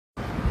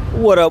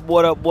What up,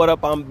 what up, what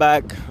up? I'm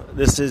back.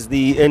 This is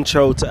the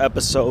intro to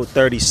episode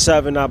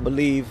 37, I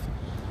believe.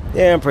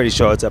 Yeah, I'm pretty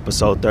sure it's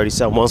episode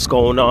 37. What's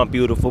going on,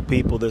 beautiful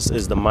people? This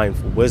is the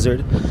Mindful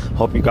Wizard.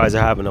 Hope you guys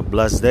are having a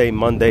blessed day,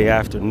 Monday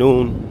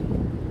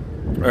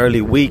afternoon,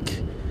 early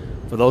week.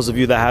 For those of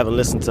you that haven't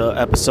listened to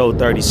episode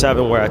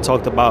 37, where I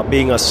talked about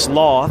being a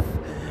sloth,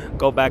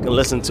 go back and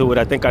listen to it.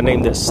 I think I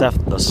named it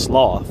Seth the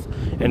Sloth.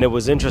 And it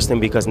was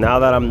interesting because now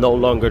that I'm no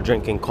longer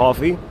drinking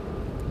coffee,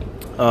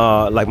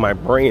 like my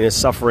brain is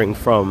suffering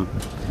from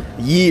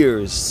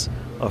years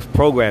of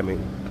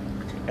programming.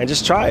 And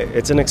just try it.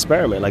 It's an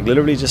experiment. Like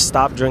literally just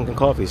stop drinking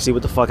coffee. See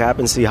what the fuck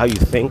happens. See how you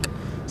think.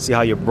 See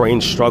how your brain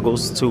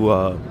struggles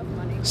to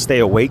stay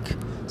awake.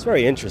 It's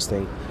very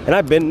interesting. And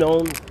I've been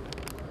known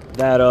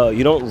that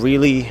you don't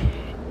really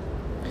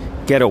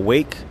get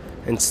awake.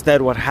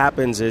 Instead, what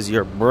happens is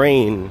your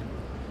brain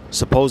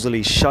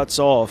supposedly shuts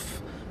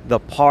off the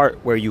part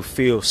where you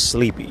feel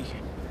sleepy.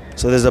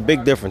 So there's a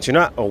big difference. You're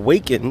not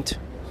awakened.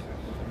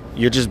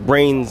 Your just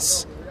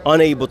brain's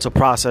unable to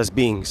process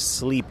being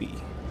sleepy.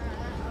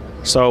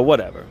 So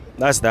whatever.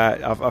 That's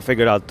that. I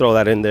figured I'd throw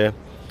that in there.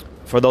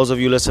 For those of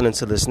you listening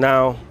to this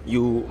now,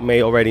 you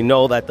may already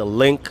know that the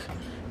link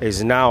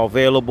is now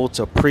available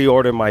to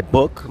pre-order my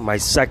book, my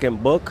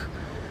second book.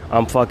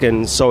 I'm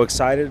fucking so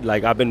excited.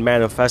 Like, I've been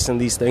manifesting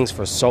these things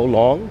for so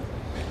long.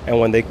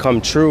 And when they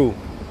come true,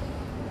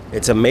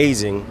 it's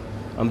amazing.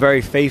 I'm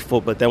very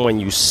faithful, but then when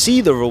you see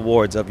the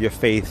rewards of your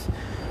faith,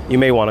 you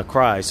may want to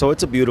cry. So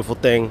it's a beautiful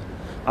thing.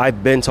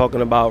 I've been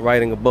talking about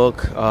writing a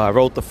book. I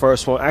wrote the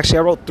first one. Actually,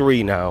 I wrote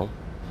 3 now.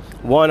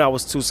 One, I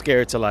was too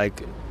scared to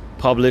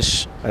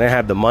publish. I didn't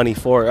have the money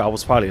for it. I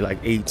was probably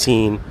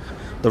 18.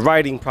 The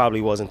writing probably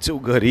wasn't too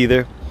good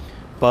either.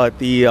 But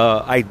the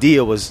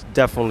idea was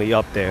definitely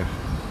up there.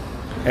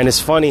 And it's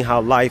funny how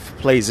life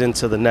plays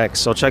into the next.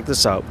 So check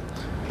this out.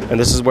 And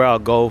this is where I'll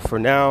go for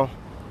now.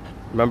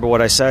 Remember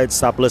what I said?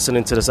 Stop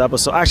listening to this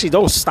episode. Actually,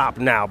 don't stop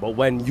now. But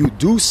when you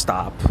do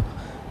stop,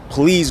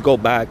 please go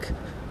back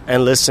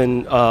and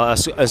listen.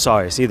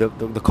 Sorry, see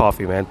the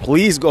coffee, man.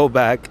 Please go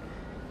back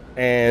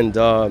and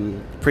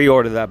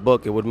pre-order that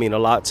book. It would mean a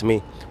lot to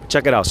me. But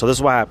check it out. So this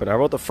is what happened. I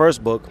wrote the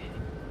first book.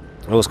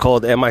 It was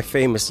called Am I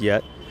Famous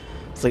Yet?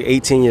 It's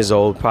 18 years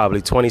old,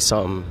 probably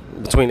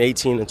 20-something, between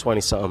 18 and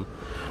 20-something,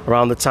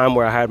 around the time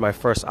where I had my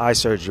first eye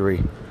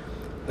surgery.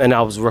 And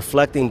I was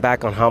reflecting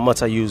back on how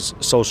much I use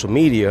social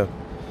media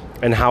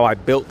and how I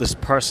built this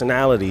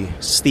personality,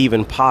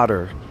 Stephen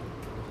Potter,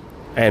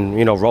 and,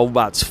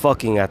 Robots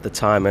Fucking at the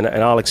time. And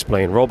I'll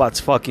explain.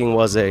 Robots Fucking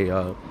was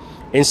a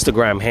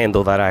Instagram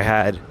handle that I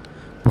had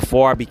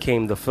before I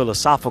became the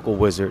Philosophical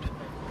Wizard.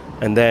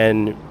 And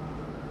then,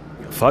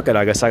 fuck it,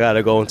 I guess I got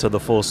to go into the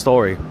full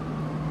story.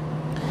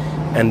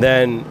 And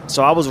then,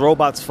 so I was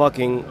Robots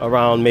Fucking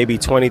around maybe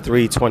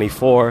 23,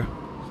 24,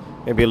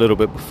 maybe a little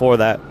bit before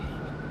that.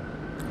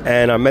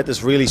 And I met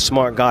this really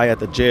smart guy at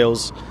the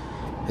jails.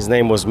 His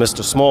name was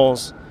Mr.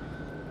 Smalls.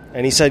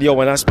 And he said, yo,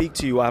 when I speak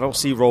to you, I don't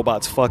see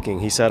robots fucking.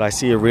 He said, I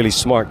see a really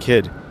smart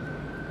kid.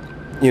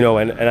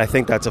 And I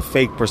think that's a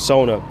fake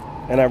persona.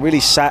 And I really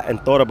sat and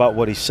thought about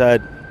what he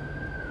said.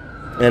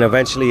 And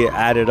eventually it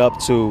added up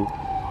to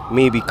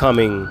me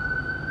becoming,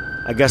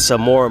 I guess, a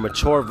more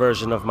mature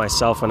version of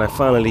myself. And I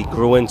finally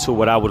grew into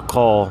what I would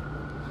call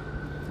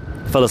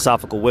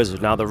Philosophical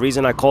Wizard. Now, the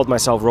reason I called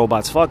myself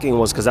Robots Fucking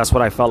was because that's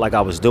what I felt like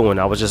I was doing.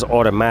 I was just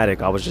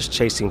automatic. I was just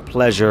chasing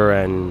pleasure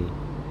and,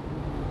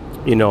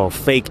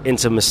 fake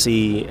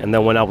intimacy. And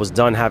then when I was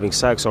done having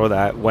sex, or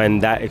when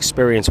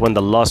the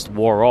lust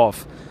wore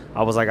off,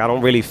 I was like, I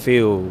don't really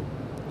feel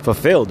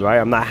fulfilled, right?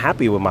 I'm not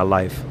happy with my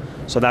life.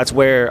 So that's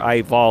where I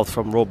evolved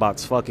from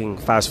Robots Fucking,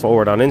 fast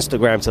forward on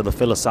Instagram, to the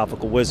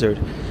Philosophical Wizard.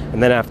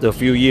 And then after a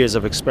few years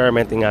of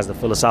experimenting as the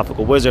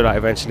Philosophical Wizard, I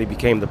eventually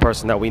became the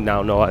person that we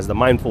now know as the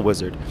Mindful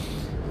Wizard.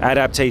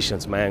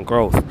 Adaptations, man,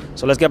 growth.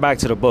 So let's get back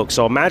to the book.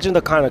 So imagine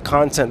the kind of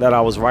content that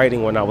I was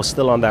writing when I was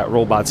still on that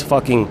Robots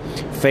Fucking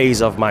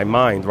phase of my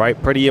mind, right?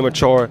 Pretty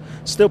immature,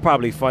 still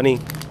probably funny.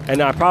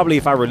 And I probably,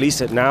 if I release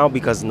it now,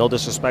 because no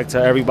disrespect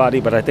to everybody,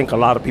 but I think a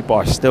lot of people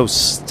are still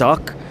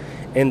stuck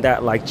in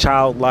that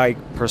childlike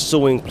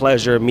pursuing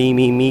pleasure,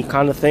 me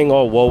kind of thing.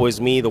 Oh, woe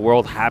is me, the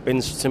world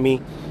happens to me.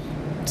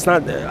 It's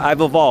not, I've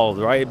evolved,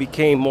 right? It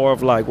became more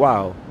of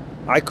wow,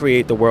 I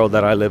create the world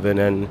that I live in,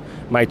 and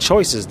my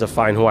choices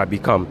define who I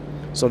become.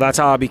 So that's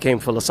how I became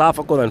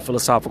philosophical. Then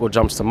philosophical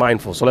jumps to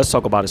mindful. So let's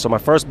talk about it. So my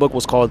first book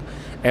was called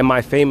Am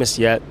I Famous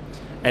Yet?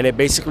 And it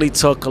basically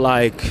took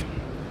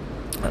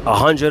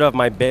 100 of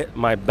my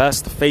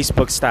best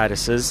Facebook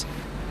statuses,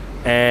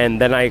 and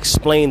then I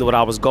explained what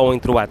I was going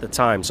through at the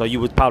time. So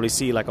you would probably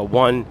see a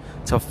 1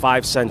 to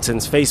 5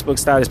 sentence Facebook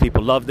status.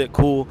 People loved it,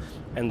 cool.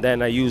 And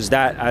then I used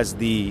that as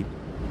the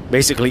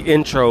basically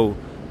intro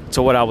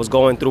to what I was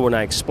going through, and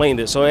I explained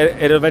it. So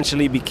it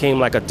eventually became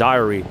like a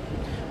diary.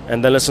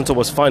 And then listen to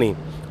what's funny.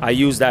 I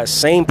used that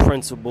same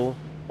principle,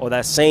 or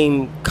that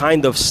same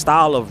kind of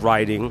style of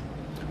writing,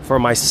 for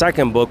my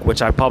second book,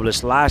 which I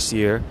published last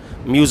year,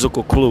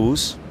 Musical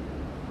Clues.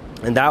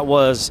 And that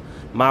was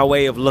my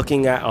way of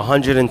looking at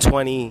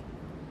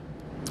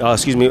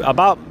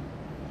about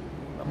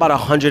about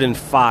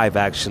 105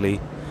 actually,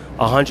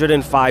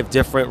 105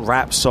 different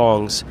rap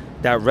songs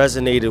that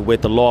resonated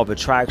with the law of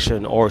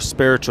attraction or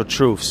spiritual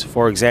truths.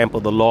 For example,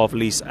 the law of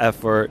least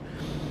effort,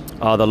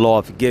 the law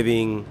of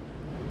giving,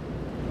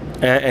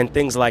 and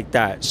things like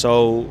that.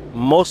 So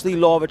mostly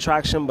law of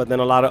attraction, but then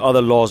a lot of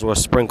other laws were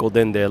sprinkled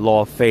in there.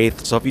 Law of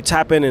faith. So if you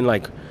tap in and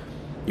like,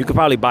 you could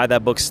probably buy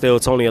that book still.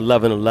 It's only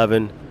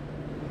 $11.11.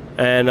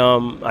 And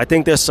I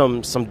think there's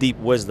some deep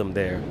wisdom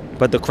there.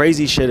 But the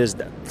crazy shit is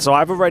that, so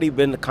I've already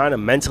been kind of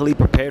mentally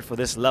prepared for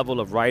this level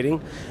of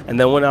writing. And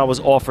then when I was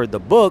offered the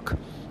book,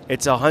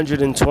 it's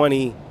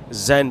 120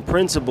 Zen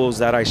principles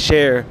that I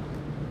share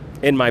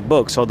in my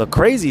book. So the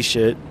crazy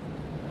shit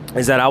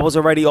is that I was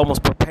already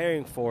almost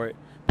preparing for it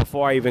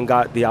before I even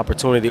got the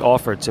opportunity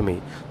offered to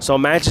me. So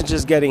imagine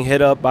just getting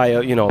hit up by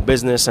a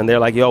business and they're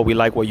like, yo, we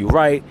like what you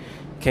write.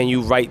 Can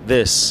you write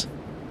this?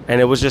 And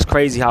it was just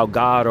crazy how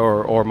God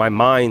or my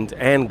mind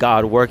and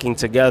God working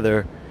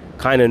together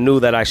kind of knew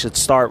that I should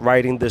start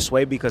writing this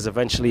way, because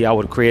eventually I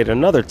would create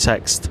another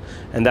text.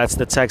 And that's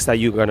the text that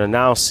you're going to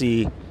now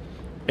see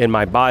in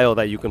my bio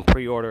that you can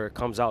pre-order. It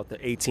comes out the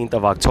 18th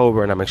of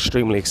October, and I'm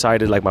extremely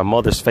excited. Like, my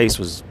mother's face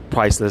was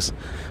priceless.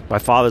 My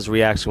father's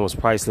reaction was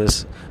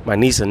priceless. My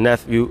niece and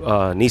nephew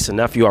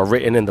are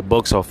written in the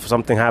book. So if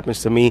something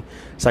happens to me,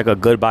 it's like a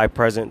goodbye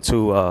present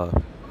to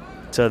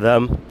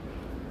them.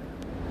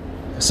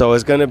 So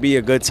it's gonna be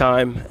a good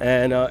time,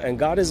 and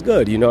God is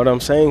good. You know what I'm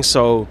saying?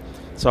 So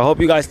I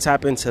hope you guys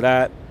tap into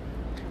that.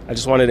 I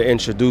just wanted to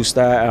introduce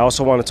that. I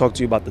also want to talk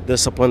to you about the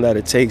discipline that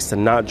it takes to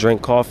not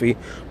drink coffee.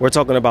 We're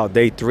talking about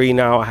day 3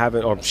 now.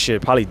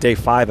 Probably day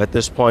 5 at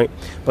this point.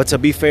 But to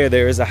be fair,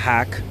 there is a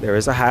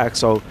hack.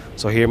 So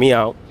hear me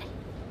out.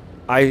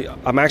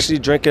 I'm actually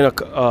drinking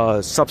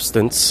a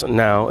substance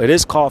now. It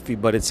is coffee,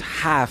 but it's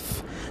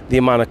half the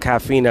amount of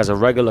caffeine as a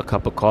regular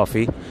cup of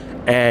coffee.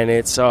 And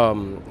it's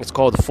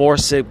called Four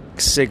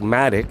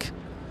Sigmatic,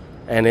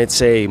 and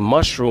it's a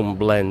mushroom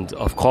blend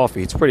of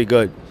coffee. It's pretty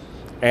good.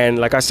 And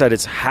like I said,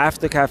 it's half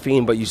the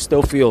caffeine, but you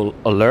still feel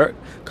alert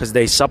because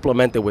they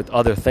supplement it with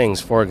other things.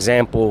 For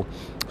example,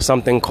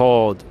 something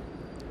called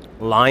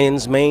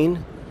lion's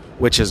mane,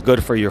 which is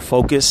good for your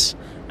focus.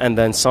 And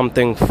then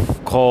something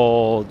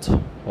called,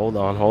 hold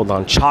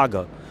on,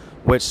 chaga,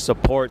 which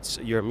supports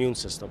your immune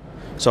system.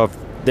 So if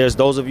there's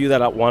those of you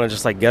that want to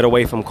just like get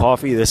away from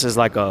coffee, this is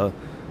like an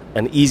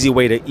easy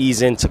way to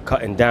ease into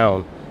cutting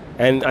down.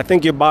 And I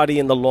think your body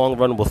in the long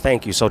run will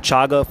thank you. So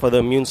chaga for the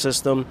immune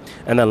system,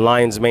 and then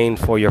lion's mane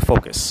for your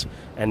focus.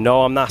 And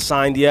no, I'm not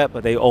signed yet,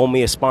 but they owe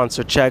me a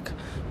sponsor check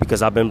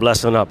because I've been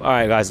blessing up. All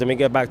right, guys, let me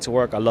get back to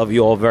work. I love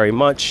you all very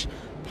much.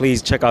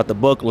 Please check out the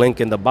book, link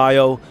in the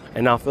bio,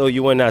 and I'll fill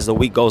you in as the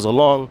week goes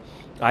along.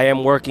 I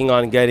am working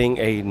on getting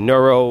a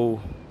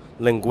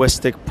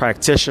neuro-linguistic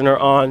practitioner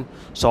on,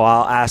 so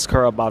I'll ask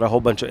her about a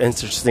whole bunch of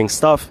interesting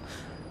stuff.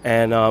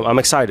 And I'm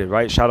excited,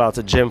 right? Shout out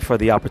to Jim for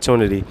the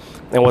opportunity.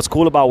 And what's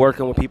cool about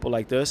working with people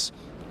like this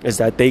is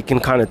that they can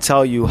kind of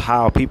tell you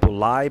how people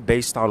lie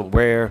based on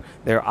where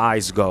their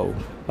eyes go.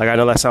 Like, I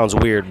know that sounds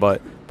weird,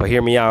 but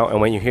hear me out.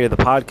 And when you hear the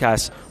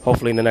podcast,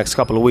 hopefully in the next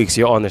couple of weeks,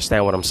 you'll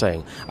understand what I'm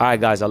saying. All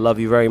right, guys, I love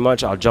you very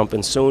much. I'll jump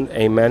in soon.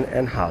 Amen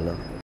and holla.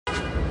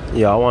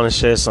 Yeah, I want to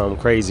share something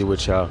crazy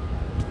with y'all.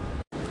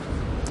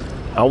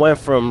 I went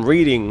from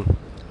reading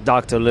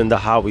Dr. Linda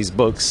Howie's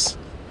books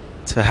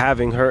to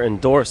having her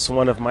endorse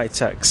one of my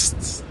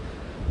texts.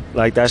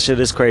 Like, that shit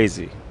is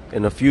crazy.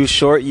 In a few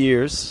short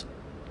years,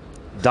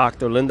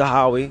 Dr. Linda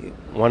Howie,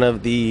 one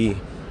of the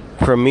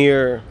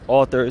premier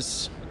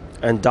authors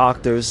and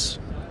doctors,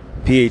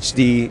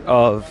 PhD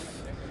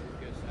of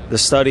the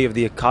study of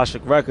the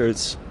Akashic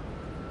Records,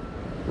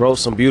 wrote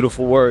some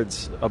beautiful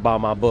words about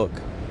my book.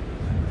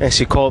 And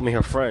she called me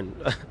her friend.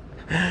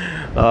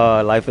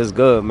 Life is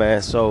good,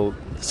 man. So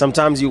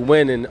sometimes you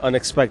win in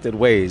unexpected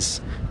ways.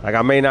 Like,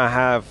 I may not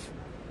have,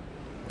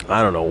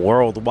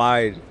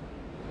 worldwide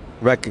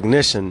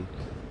recognition,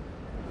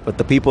 but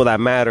the people that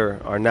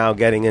matter are now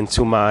getting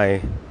into my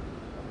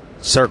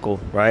circle,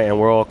 right? And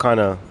we're all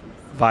kind of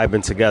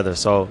vibing together.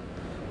 So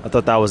I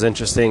thought that was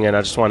interesting, and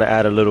I just want to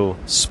add a little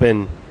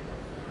spin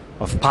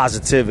of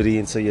positivity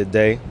into your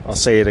day. I'll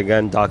say it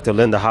again. Dr.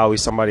 Linda Howie,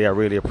 somebody I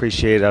really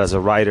appreciate as a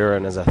writer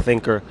and as a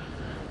thinker.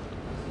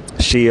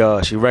 She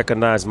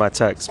recognized my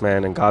text,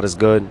 man, and God is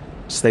good.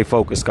 Stay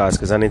focused, guys,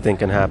 because anything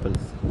can happen.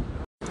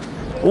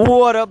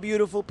 What up,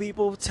 beautiful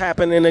people?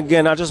 Tapping in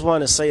again. I just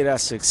want to say that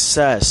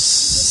success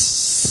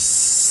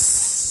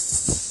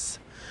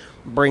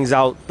brings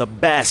out the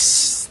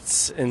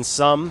best in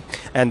some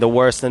and the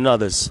worst in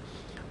others.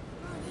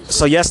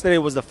 So yesterday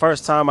was the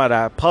first time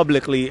I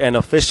publicly and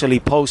officially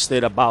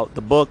posted about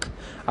the book.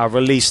 I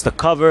released the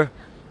cover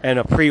and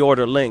a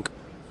pre-order link.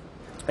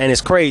 And it's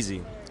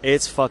crazy.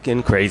 It's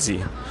fucking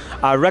crazy.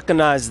 I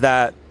recognize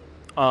that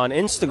on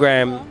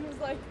Instagram,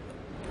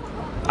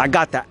 I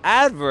got the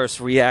adverse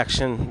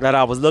reaction that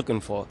I was looking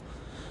for.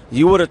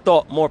 You would have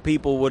thought more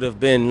people would have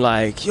been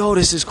like, yo,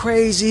 this is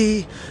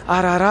crazy.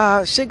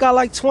 Shit got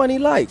like 20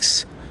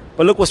 likes.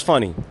 But look what's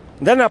funny.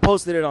 Then I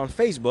posted it on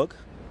Facebook,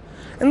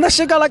 and that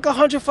shit got like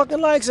 100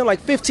 fucking likes and like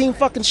 15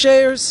 fucking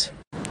shares.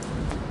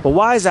 But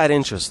why is that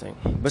interesting?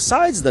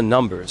 Besides the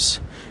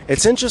numbers,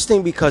 it's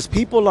interesting because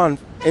people on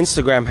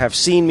Instagram have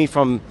seen me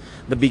from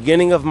the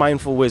beginning of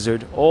Mindful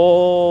Wizard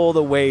all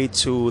the way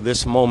to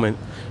this moment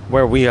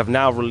where we have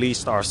now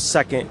released our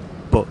second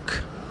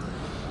book.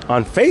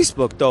 On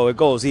Facebook, though, it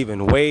goes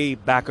even way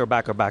backer.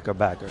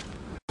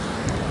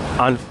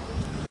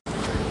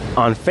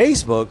 On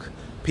Facebook,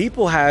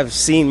 people have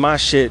seen my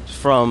shit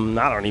from,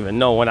 I don't even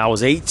know, when I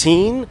was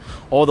 18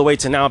 all the way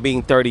to now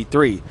being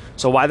 33.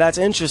 So why that's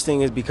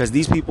interesting is because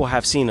these people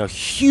have seen a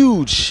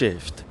huge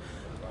shift,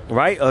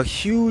 right? A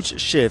huge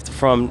shift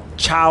from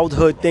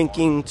childhood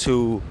thinking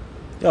to,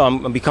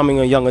 I'm becoming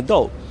a young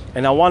adult.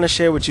 And I want to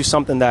share with you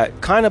something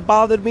that kind of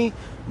bothered me,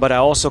 but I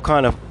also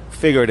kind of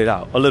figured it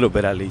out, a little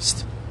bit at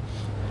least.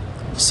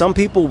 Some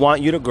people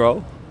want you to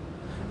grow,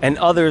 and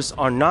others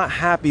are not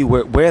happy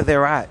with where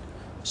they're at.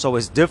 So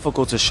it's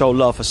difficult to show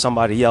love for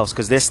somebody else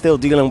because they're still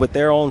dealing with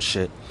their own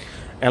shit.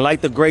 And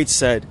like the greats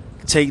said,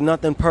 take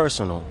nothing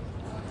personal.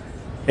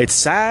 It's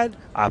sad,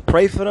 I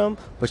pray for them,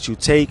 but you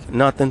take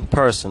nothing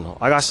personal.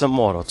 I got some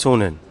more though,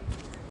 tune in.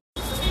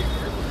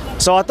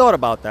 So I thought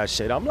about that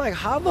shit. I'm like,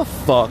 how the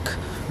fuck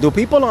do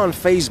people on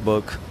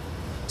Facebook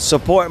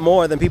support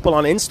more than people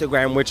on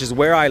Instagram, which is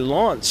where I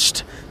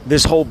launched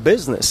this whole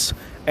business?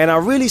 And I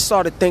really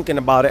started thinking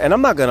about it. And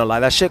I'm not going to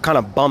lie, that shit kind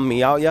of bummed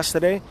me out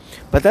yesterday.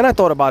 But then I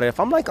thought about it. If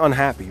I'm like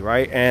unhappy,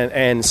 right?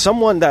 And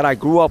someone that I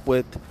grew up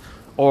with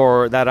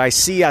or that I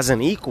see as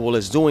an equal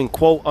is doing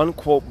quote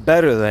unquote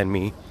better than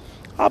me,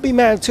 I'll be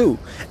mad too.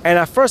 And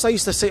at first I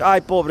used to say,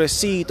 ay,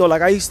 pobrecito,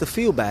 like I used to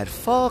feel bad.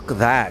 Fuck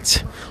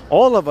that.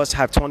 All of us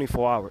have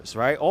 24 hours,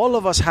 right? All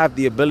of us have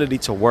the ability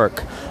to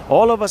work.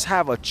 All of us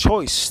have a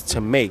choice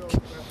to make.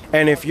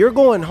 And if you're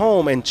going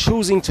home and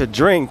choosing to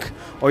drink,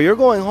 or you're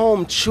going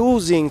home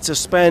choosing to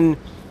spend,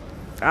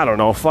 I don't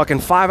know, fucking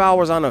 5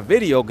 hours on a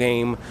video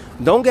game,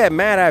 don't get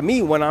mad at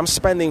me when I'm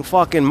spending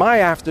fucking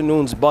my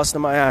afternoons busting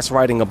my ass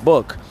writing a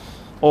book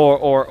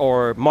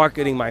or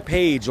marketing my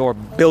page or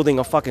building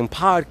a fucking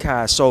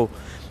podcast. So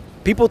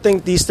people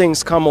think these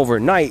things come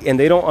overnight and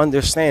they don't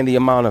understand the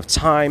amount of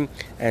time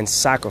and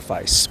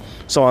sacrifice.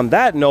 So on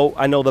that note,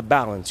 I know the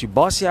balance. You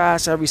bust your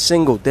ass every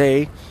single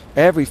day.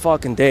 Every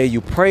fucking day,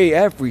 you pray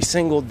every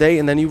single day,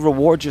 and then you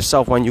reward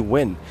yourself when you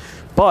win.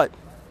 But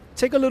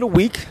take a little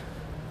week,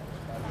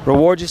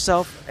 reward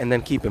yourself, and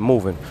then keep it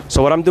moving.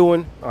 So what I'm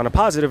doing on a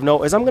positive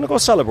note is I'm going to go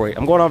celebrate.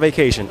 I'm going on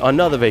vacation,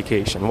 another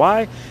vacation.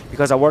 Why?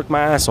 Because I worked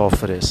my ass off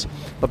for this.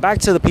 But back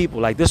to the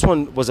people, like this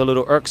one was a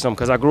little irksome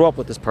because I grew up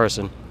with this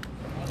person.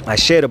 I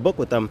shared a book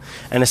with them,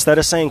 and instead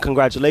of saying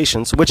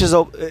congratulations, which is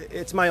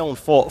it's my own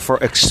fault for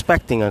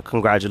expecting a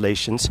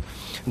congratulations,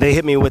 they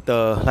hit me with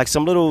like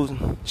some little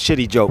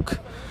shitty joke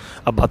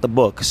about the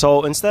book.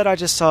 So instead, I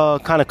just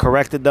kind of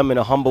corrected them in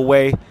a humble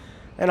way,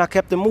 and I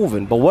kept it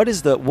moving. But what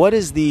is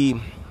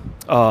the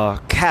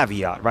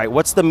caveat, right?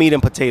 What's the meat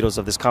and potatoes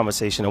of this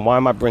conversation, and why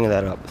am I bringing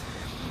that up?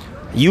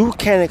 You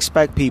can't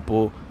expect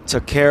people to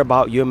care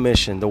about your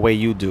mission the way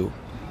you do,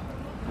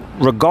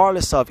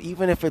 regardless of,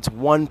 even if it's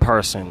one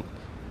person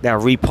that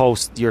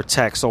reposts your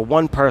text or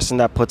one person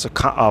that puts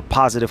a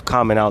positive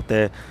comment out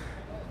there.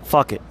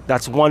 Fuck it.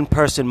 That's one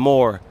person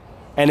more.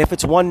 And if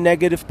it's one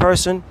negative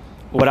person,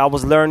 what I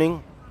was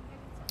learning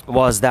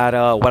was that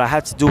what I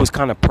had to do was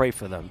kind of pray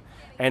for them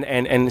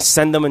and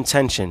send them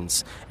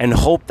intentions and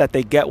hope that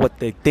they get what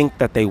they think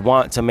that they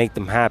want to make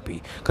them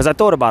happy. Because I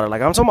thought about it.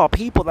 Like, I'm talking about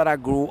people that I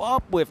grew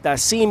up with that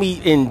see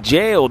me in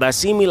jail, that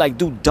see me like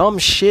do dumb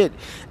shit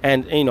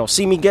and, you know,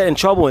 see me get in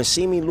trouble and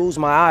see me lose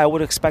my eye. I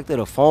would have expected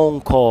a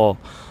phone call.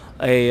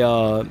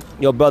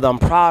 Yo, brother, I'm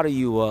proud of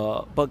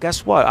you. But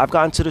guess what? I've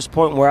gotten to this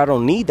point where I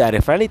don't need that.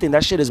 If anything,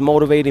 that shit is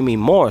motivating me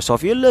more. So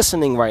if you're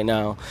listening right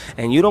now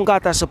and you don't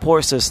got that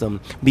support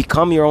system,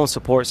 become your own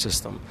support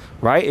system,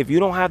 right? If you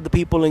don't have the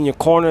people in your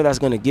corner that's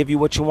going to give you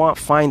what you want,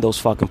 find those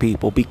fucking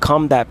people.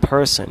 Become that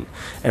person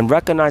and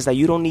recognize that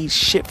you don't need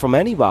shit from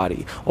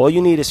anybody. All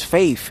you need is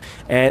faith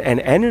and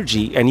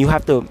energy, and you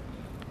have to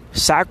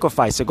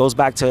sacrifice. It goes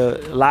back to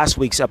last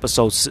week's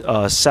episode,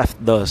 Seth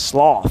the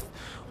Sloth,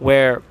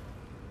 where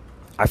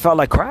I felt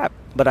like crap,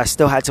 but I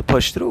still had to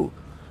push through.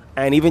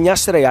 And even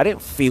yesterday, I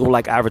didn't feel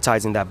like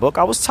advertising that book.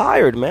 I was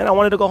tired, man. I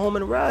wanted to go home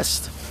and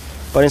rest.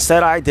 But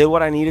instead, I did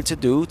what I needed to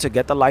do to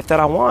get the life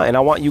that I want. And I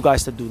want you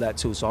guys to do that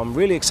too. So I'm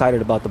really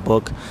excited about the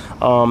book.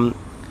 Am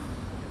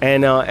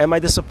I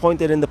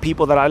disappointed in the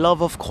people that I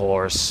love? Of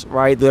course,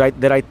 right?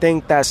 Did I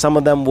think that some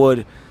of them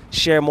would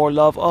share more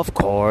love? Of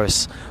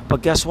course.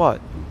 But guess what?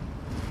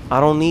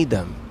 I don't need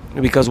them.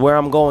 Because where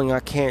I'm going,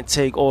 I can't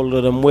take all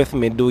of them with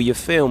me. Do you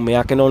feel me?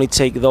 I can only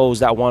take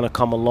those that want to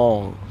come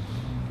along.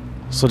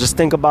 So just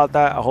think about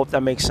that. I hope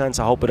that makes sense.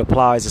 I hope it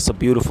applies. It's a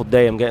beautiful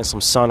day. I'm getting some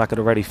sun. I could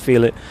already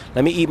feel it.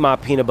 Let me eat my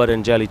peanut butter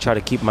and jelly. Try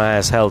to keep my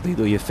ass healthy.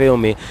 Do you feel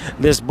me?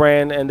 This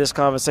brand and this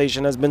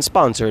conversation has been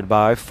sponsored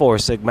by Four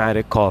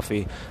Sigmatic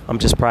Coffee. I'm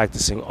just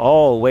practicing.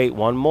 Oh, wait.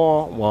 One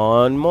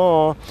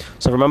more.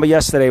 So remember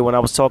yesterday when I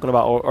was talking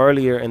about, or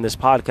earlier in this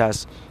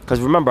podcast,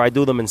 because remember, I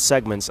do them in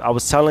segments. I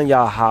was telling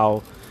y'all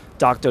how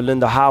Dr.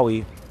 Linda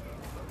Howie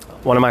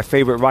one of my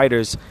favorite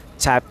writers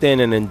tapped in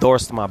and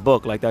endorsed my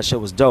book. Like, that shit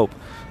was dope.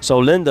 So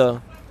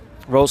Linda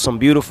wrote some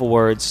beautiful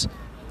words.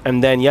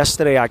 And then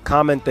yesterday I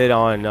commented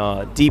on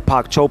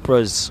Deepak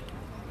Chopra's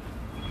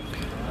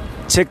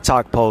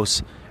TikTok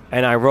post,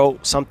 and I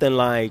wrote something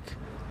like,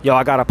 yo,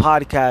 I got a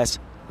podcast.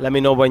 Let me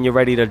know when you're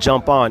ready to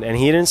jump on. And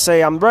he didn't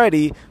say I'm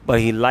ready, but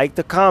he liked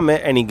the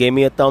comment and he gave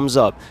me a thumbs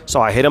up. So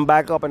I hit him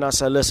back up and I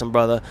said, listen,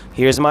 brother,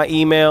 here's my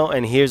email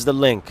and here's the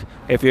link.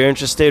 If you're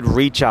interested,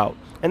 reach out.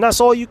 And that's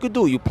all you could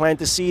do. You plant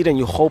the seed and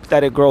you hope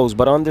that it grows.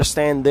 But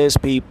understand this,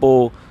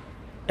 people,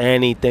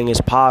 anything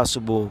is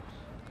possible.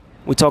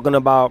 We're talking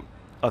about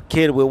a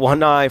kid with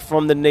one eye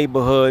from the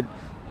neighborhood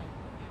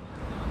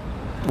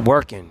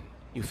working.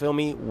 You feel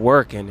me?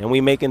 Working. And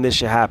we making this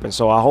shit happen.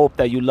 So I hope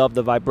that you love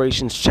the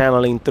vibrations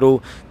channeling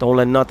through. Don't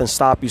let nothing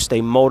stop you.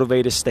 Stay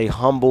motivated. Stay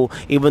humble.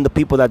 Even the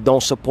people that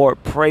don't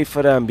support, pray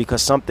for them,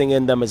 because something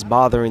in them is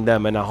bothering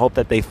them. And I hope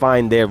that they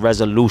find their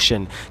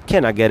resolution.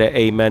 Can I get an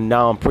amen?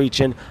 Now I'm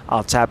preaching.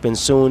 I'll tap in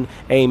soon.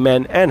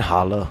 Amen and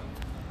holla.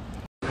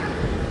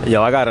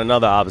 Yo, I got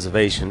another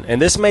observation.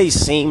 And this may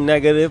seem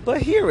negative,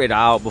 but hear it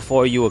out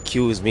before you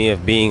accuse me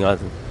of being a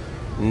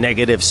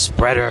negative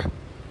spreader.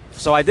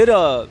 So I did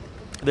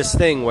this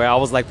thing where I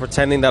was like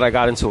pretending that I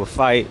got into a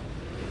fight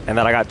and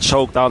that I got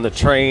choked on the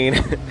train.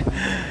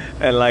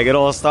 And like it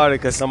all started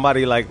because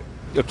somebody like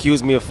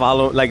accused me of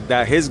following, like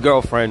that his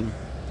girlfriend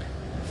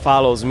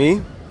follows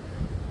me.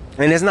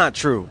 And it's not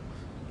true.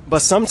 But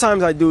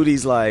sometimes I do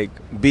these like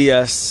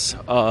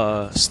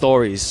BS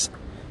stories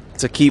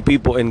to keep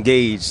people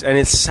engaged. And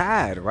it's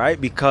sad, right?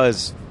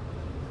 Because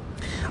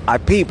I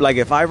peep, like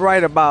if I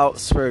write about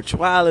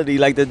spirituality,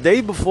 like the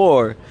day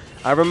before,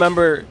 I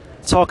remember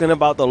talking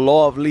about the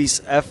law of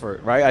least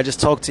effort, right? I just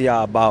talked to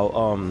y'all about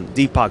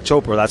Deepak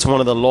Chopra. That's one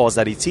of the laws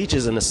that he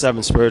teaches in the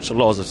 7 spiritual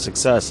laws of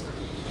success.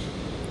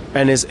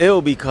 And it's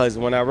ill because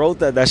when I wrote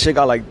that shit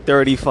got like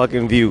 30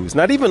 fucking views.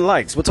 Not even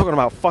likes. We're talking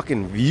about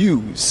fucking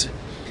views.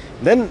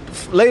 Then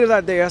later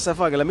that day, I said,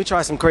 fuck it, let me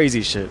try some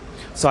crazy shit.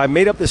 So I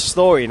made up this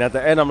story, and at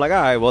the end, I'm like,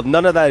 all right, well,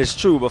 none of that is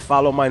true, but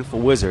follow Mindful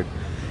Wizard.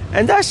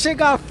 And that shit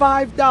got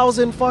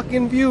 5,000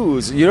 fucking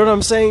views. You know what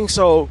I'm saying?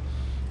 So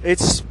it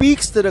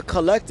speaks to the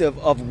collective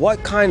of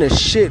what kind of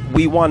shit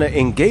we want to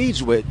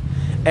engage with.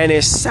 And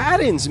it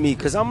saddens me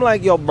because I'm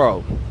like, yo,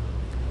 bro,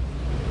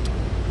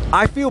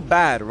 I feel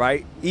bad,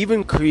 right?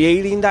 Even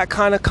creating that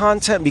kind of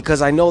content,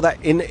 because I know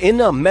that in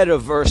a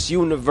metaverse,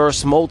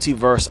 universe,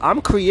 multiverse,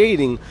 I'm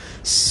creating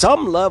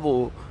some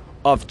level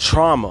of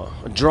drama,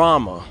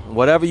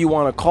 whatever you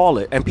want to call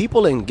it. And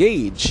people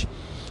engage.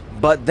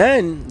 But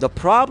then the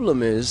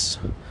problem is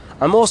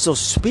I'm also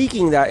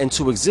speaking that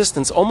into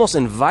existence, almost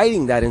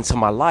inviting that into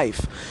my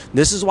life.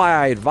 This is why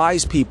I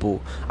advise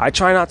people, I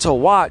try not to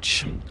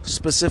watch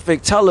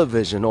specific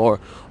television or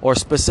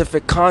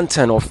specific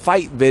content or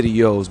fight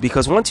videos,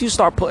 because once you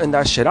start putting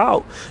that shit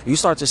out, you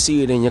start to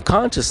see it in your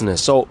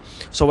consciousness. So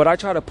what I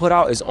try to put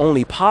out is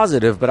only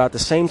positive, but at the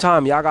same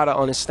time, y'all got to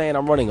understand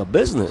I'm running a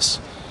business.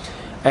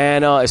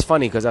 And it's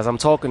funny because as I'm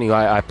talking to you,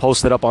 I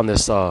posted up on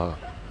this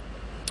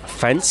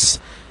fence,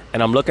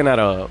 and I'm looking at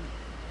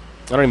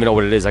I don't even know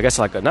what it is. I guess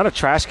like not a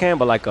trash can,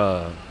 but like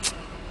a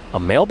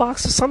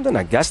mailbox or something.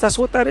 I guess that's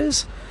what that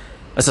is.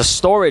 It's a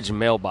storage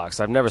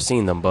mailbox. I've never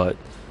seen them, but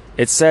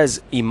it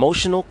says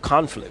emotional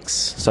conflicts.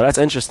 So that's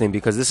interesting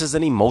because this is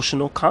an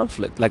emotional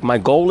conflict. Like my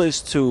goal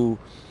is to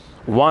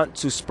want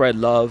to spread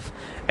love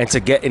and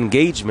to get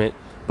engagement,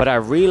 but I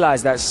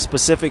realize that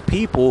specific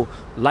people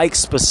like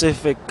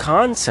specific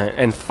content,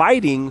 and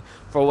fighting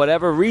for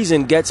whatever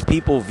reason gets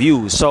people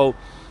views. So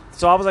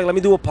I was like, let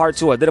me do a part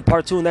 2. I did a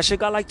part 2 and that shit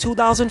got like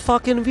 2,000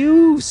 fucking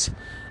views.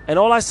 And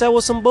all I said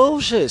was some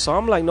bullshit. So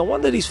I'm like, no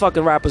wonder these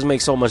fucking rappers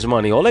make so much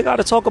money. All they got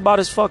to talk about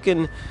is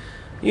fucking,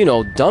 you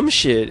know, dumb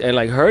shit and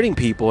like hurting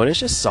people. And it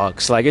just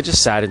sucks. Like it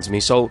just saddens me.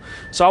 So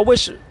I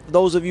wish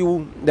those of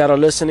you that are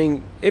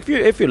listening, if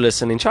you're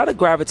listening, try to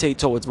gravitate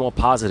towards more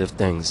positive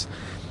things.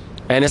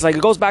 And it's like,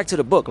 it goes back to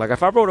the book. Like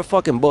if I wrote a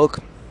fucking book,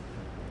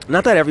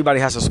 not that everybody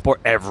has to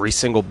support every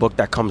single book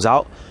that comes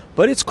out,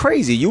 but it's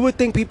crazy. You would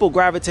think people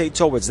gravitate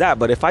towards that.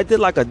 But if I did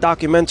like a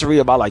documentary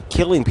about like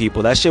killing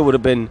people, that shit would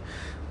have been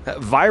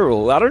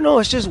viral. I don't know.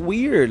 It's just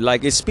weird.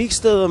 Like it speaks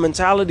to the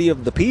mentality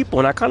of the people.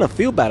 And I kind of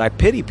feel bad. I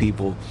pity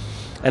people.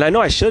 And I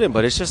know I shouldn't,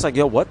 but it's just like,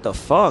 yo, what the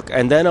fuck?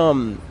 And then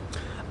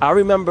I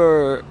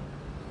remember,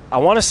 I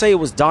want to say it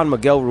was Don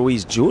Miguel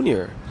Ruiz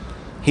Jr.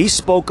 He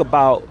spoke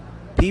about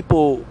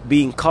people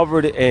being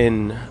covered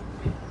in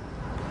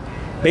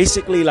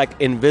basically like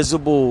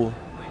invisible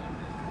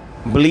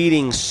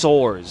bleeding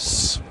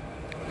sores,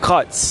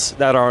 cuts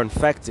that are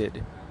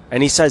infected.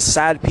 And he says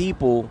sad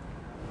people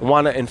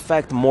want to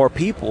infect more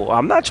people.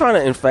 I'm not trying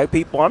to infect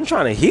people. I'm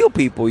trying to heal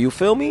people. You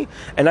feel me?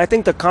 And I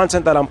think the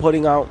content that I'm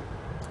putting out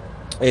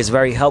is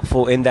very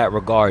helpful in that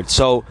regard.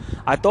 So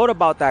I thought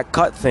about that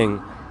cut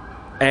thing,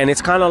 and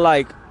it's kind of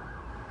like,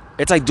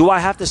 it's like, do I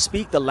have to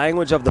speak the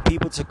language of the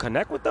people to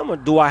connect with them, or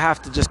do I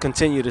have to just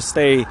continue to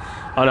stay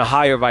on a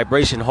higher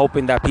vibration,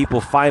 hoping that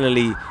people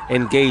finally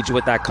engage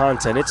with that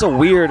content? It's a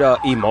weird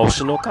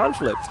emotional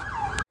conflict.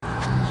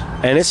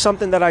 And it's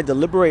something that I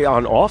deliberate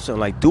on often.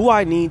 Like, do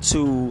I need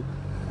to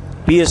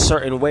be a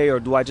certain way, or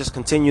do I just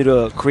continue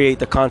to create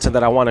the content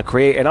that I want to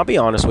create? And I'll be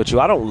honest with you,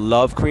 I don't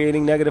love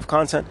creating negative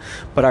content,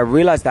 but I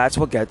realize that's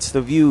what gets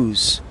the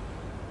views.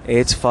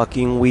 It's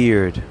fucking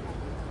weird.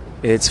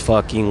 It's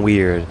fucking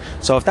weird.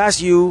 So if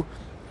that's you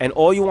and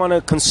all you want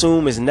to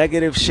consume is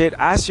negative shit,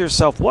 ask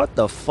yourself, what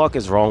the fuck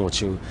is wrong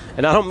with you?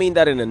 And I don't mean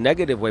that in a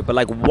negative way, but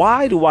like,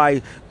 why do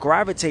I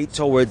gravitate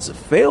towards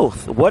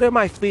filth? What am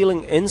I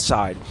feeling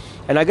inside?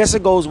 And I guess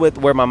it goes with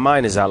where my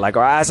mind is at. Like,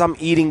 or as I'm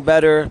eating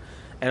better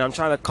and I'm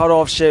trying to cut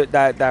off shit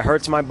that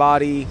hurts my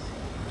body,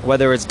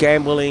 whether it's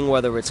gambling,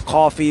 whether it's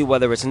coffee,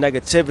 whether it's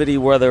negativity,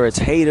 whether it's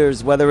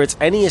haters, whether it's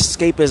any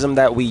escapism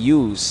that we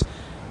use,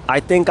 I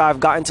think I've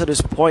gotten to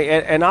this point,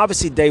 and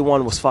obviously day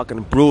 1 was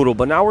fucking brutal,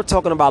 but now we're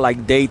talking about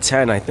like day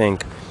 10, I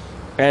think.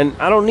 And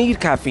I don't need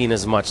caffeine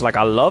as much. Like,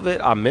 I love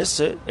it, I miss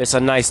it, it's a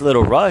nice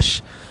little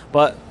rush.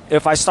 But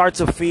if I start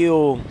to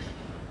feel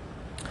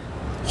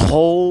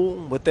whole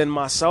within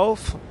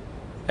myself,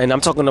 and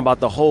I'm talking about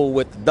the whole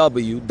with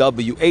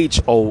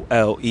WHOLE,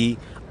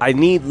 I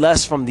need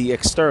less from the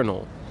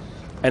external.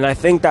 And I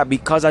think that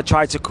because I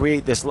tried to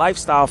create this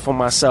lifestyle for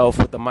myself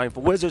with the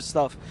Mindful Wizard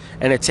stuff,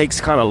 and it takes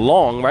kind of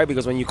long, right?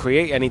 Because when you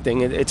create anything,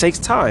 it takes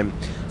time.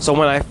 So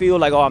when I feel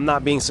like, oh, I'm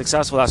not being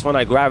successful, that's when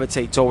I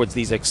gravitate towards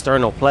these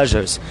external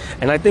pleasures.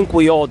 And I think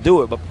we all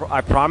do it. But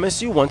I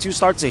promise you, once you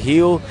start to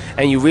heal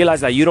and you realize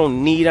that you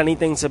don't need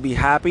anything to be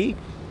happy,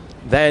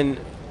 then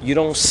you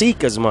don't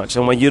seek as much.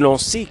 And when you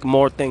don't seek,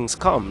 more things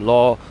come.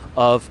 Law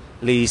of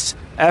least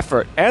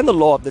effort and the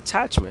law of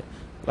detachment.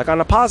 Like,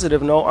 on a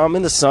positive note, I'm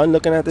in the sun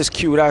looking at this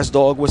cute ass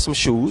dog with some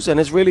shoes, and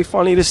it's really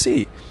funny to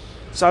see.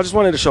 So I just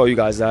wanted to show you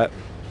guys that.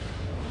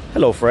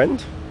 Hello,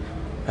 friend.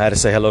 I had to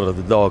say hello to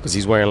the dog because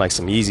he's wearing like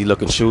some Yeezy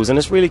looking shoes, and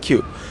it's really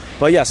cute.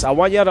 But yes, I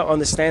want y'all to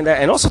understand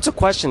that, and also to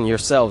question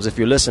yourselves if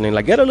you're listening.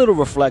 Like, get a little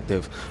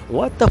reflective.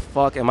 What the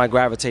fuck am I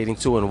gravitating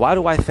to, and why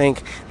do I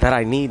think that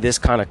I need this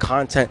kind of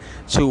content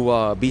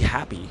to be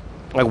happy?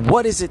 Like,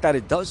 what is it that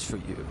it does for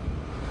you?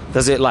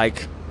 Does it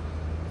like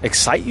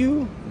excite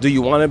you? Do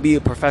you want to be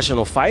a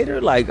professional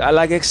fighter? Like,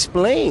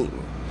 explain.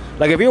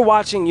 Like, if you're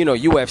watching,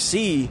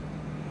 UFC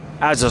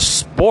as a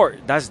sport,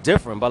 that's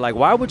different. But like,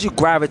 why would you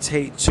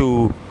gravitate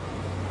to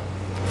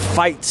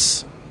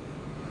fights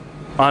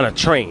on a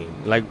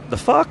train? Like, the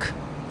fuck?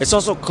 It's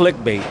also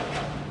clickbait.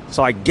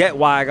 So I get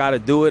why I gotta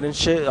do it and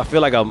shit. I feel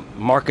like a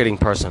marketing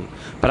person,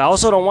 but I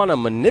also don't want to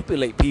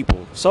manipulate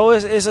people. So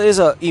it's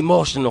a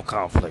emotional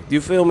conflict. You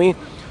feel me?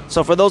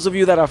 So for those of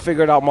you that have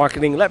figured out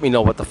marketing, let me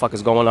know what the fuck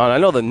is going on. I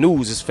know the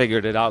news has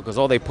figured it out because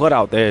all they put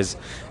out there is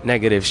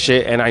negative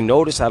shit. And I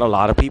notice that a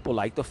lot of people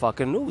like the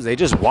fucking news. They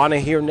just want to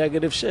hear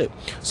negative shit.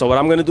 So what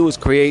I'm going to do is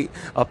create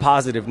a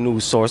positive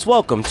news source.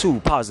 Welcome to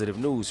Positive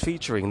News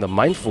featuring the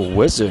Mindful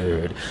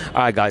Wizard.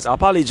 All right, guys, I'll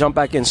probably jump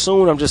back in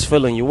soon. I'm just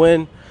filling you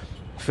in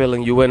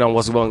on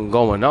what's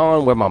going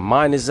on, where my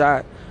mind is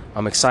at.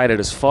 I'm excited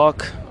as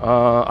fuck.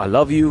 I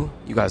love you.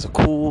 You guys are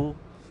cool.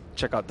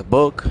 Check out the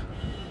book.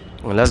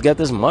 Well, let's get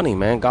this money,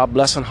 man. God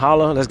bless and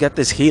holla. Let's get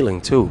this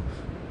healing, too.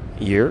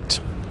 Yurt.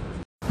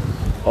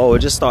 Oh, it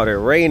just started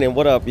raining.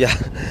 What up? Yeah.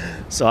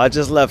 So I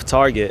just left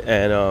Target,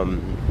 and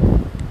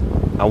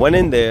I went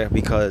in there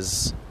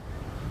because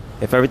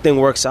if everything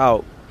works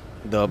out,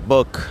 the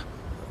book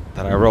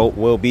that I wrote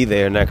will be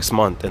there next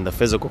month in the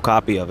physical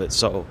copy of it.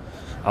 So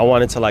I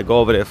wanted to like go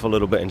over there for a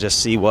little bit and just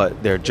see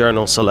what their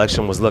journal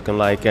selection was looking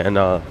like, and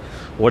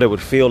what it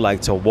would feel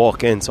like to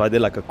walk in. So I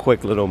did like a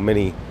quick little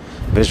mini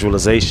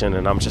visualization,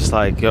 and I'm just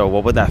like, yo,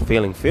 what would that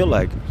feeling feel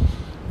like?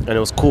 And it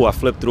was cool. I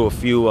flipped through a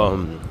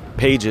few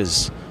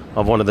pages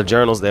of one of the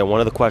journals there.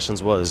 One of the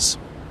questions was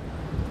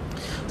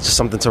just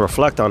something to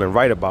reflect on and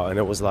write about, and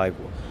it was like,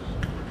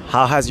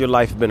 how has your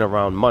life been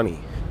around money?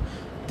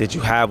 Did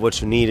you have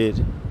what you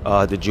needed?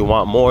 Did you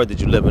want more?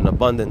 Did you live in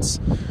abundance?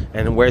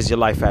 And where's your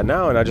life at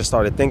now? And I just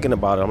started thinking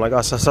about it. I'm like,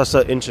 oh, that's such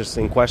an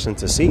interesting question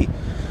to see.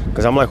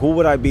 Because I'm like, who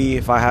would I be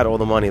if I had all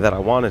the money that I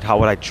wanted? How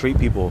would I treat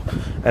people?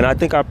 And I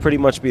think I'd pretty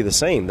much be the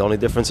same. The only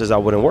difference is I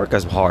wouldn't work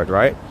as hard,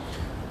 right?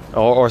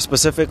 Or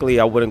specifically,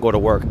 I wouldn't go to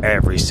work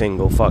every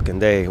single fucking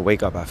day.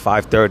 Wake up at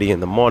 5:30 in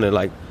the morning,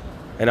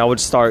 and I would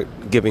start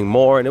giving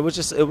more. And it was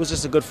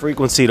just a good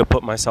frequency to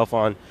put myself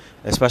on,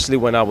 especially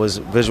when I was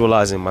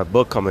visualizing my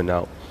book coming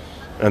out.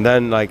 And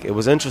then like, it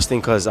was interesting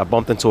because I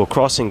bumped into a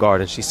crossing guard,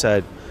 and she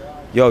said,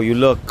 yo, you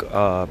look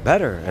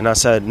better. And I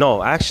said,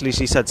 no, actually,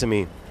 she said to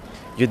me,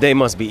 your day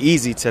must be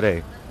easy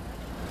today.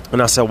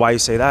 And I said, why you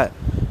say that?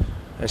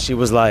 And she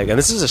was like, and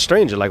this is a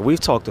stranger, like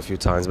we've talked a few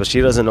times, but she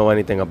doesn't know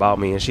anything about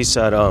me. And she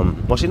said,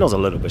 well, she knows a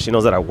little bit. She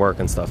knows that I work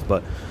and stuff.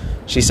 But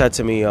she said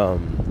to me, yeah,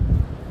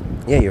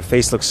 your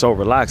face looks so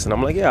relaxed. And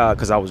I'm like, yeah,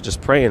 because I was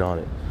just praying on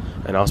it.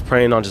 And I was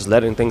praying on just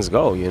letting things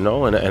go,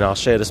 and I'll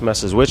share this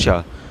message with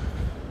y'all.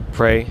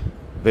 Pray,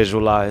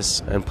 visualize,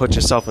 and put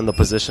yourself in the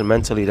position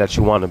mentally that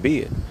you want to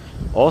be in.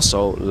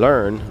 Also,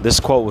 learn. This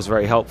quote was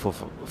very helpful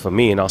for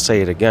me, and I'll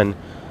say it again.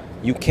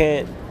 You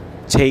can't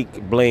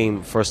take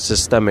blame for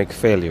systemic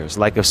failures.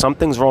 Like, if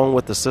something's wrong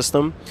with the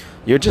system,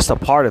 you're just a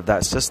part of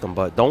that system,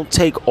 but don't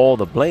take all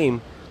the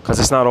blame. because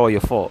it's not all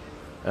your fault.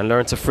 And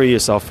learn to free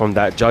yourself from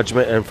that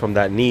judgment and from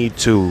that need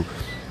to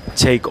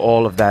take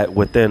all of that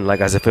within, like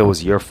as if it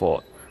was your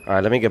fault. All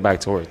right, let me get back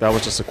to work. That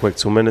was just a quick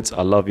 2 minutes.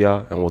 I love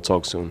y'all, and we'll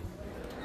talk soon.